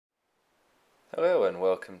Hello and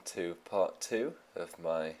welcome to part 2 of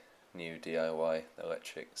my new DIY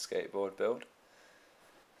electric skateboard build.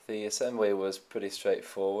 The assembly was pretty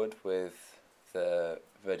straightforward with the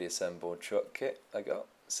ready assembled truck kit I got,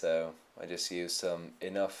 so I just used some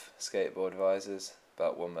enough skateboard risers,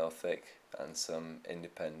 about 1mm thick, and some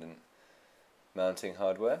independent mounting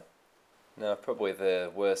hardware. Now probably the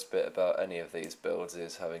worst bit about any of these builds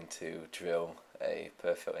is having to drill a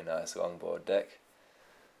perfectly nice longboard deck.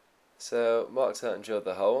 So marked out and drilled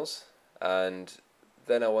the holes, and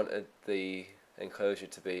then I wanted the enclosure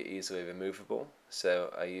to be easily removable,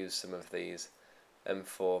 so I used some of these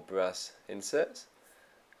M4 brass inserts,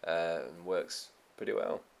 and works pretty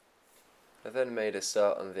well. I then made a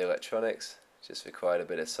start on the electronics, just required a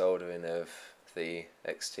bit of soldering of the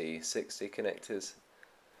XT60 connectors.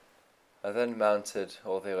 I then mounted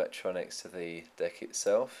all the electronics to the deck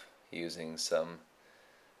itself using some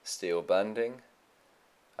steel banding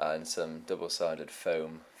and some double-sided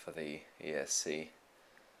foam for the ESC,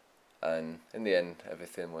 and in the end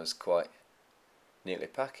everything was quite neatly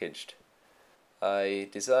packaged. I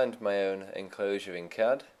designed my own enclosure in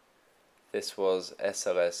CAD. This was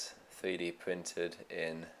SLS 3D printed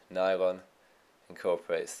in nylon,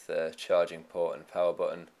 incorporates the charging port and power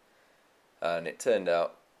button, and it turned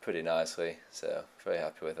out pretty nicely, so very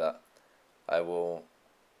happy with that. I will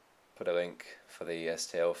put a link for the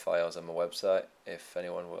STL files on my website if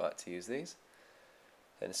anyone would like to use these.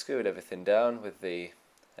 Then screwed everything down with the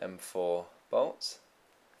M4 bolts,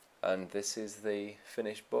 and this is the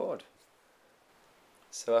finished board.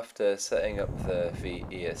 So after setting up the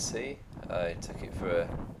VESC, I took it for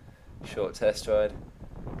a short test ride.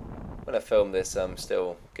 When I filmed this I'm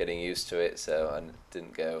still getting used to it, so I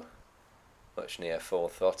didn't go much near full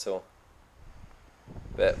throttle.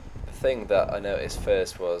 But the thing that I noticed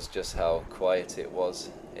first was just how quiet it was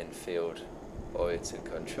in field oriented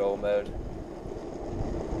control mode.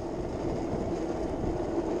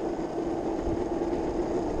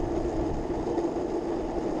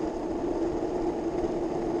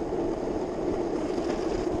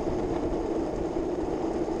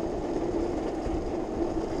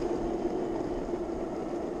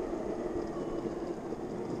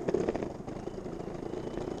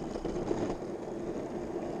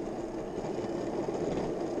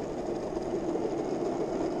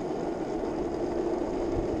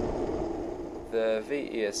 The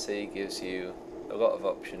VESC gives you a lot of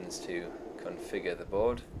options to configure the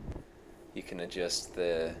board. You can adjust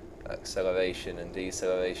the acceleration and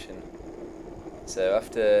deceleration. So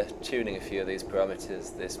after tuning a few of these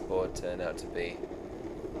parameters, this board turned out to be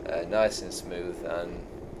nice and smooth and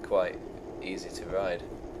quite easy to ride.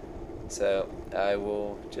 So I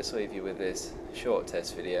will just leave you with this short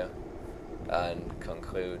test video and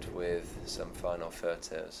conclude with some final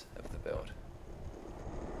photos of the build.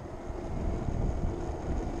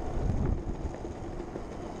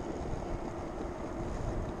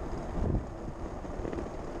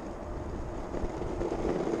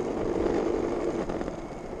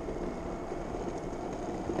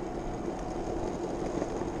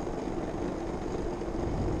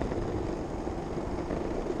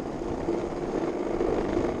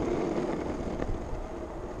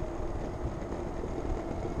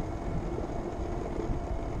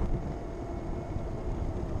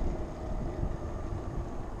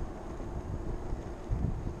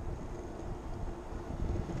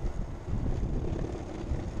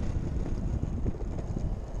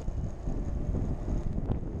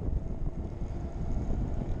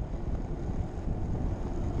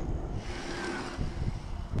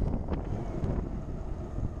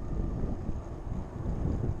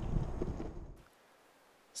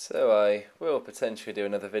 So I will potentially do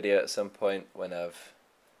another video at some point when I've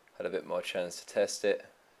had a bit more chance to test it,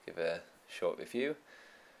 give a short review,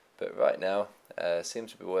 but right now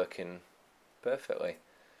seems to be working perfectly.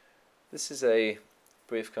 This is a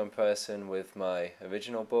brief comparison with my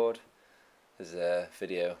original board. There's a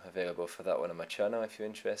video available for that one on my channel if you're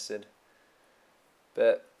interested.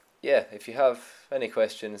 But yeah, if you have any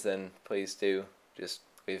questions then please do just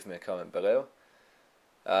leave me a comment below.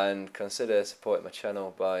 And consider supporting my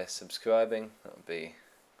channel by subscribing, that would be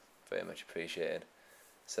very much appreciated.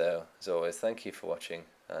 So as always, thank you for watching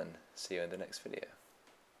and see you in the next video.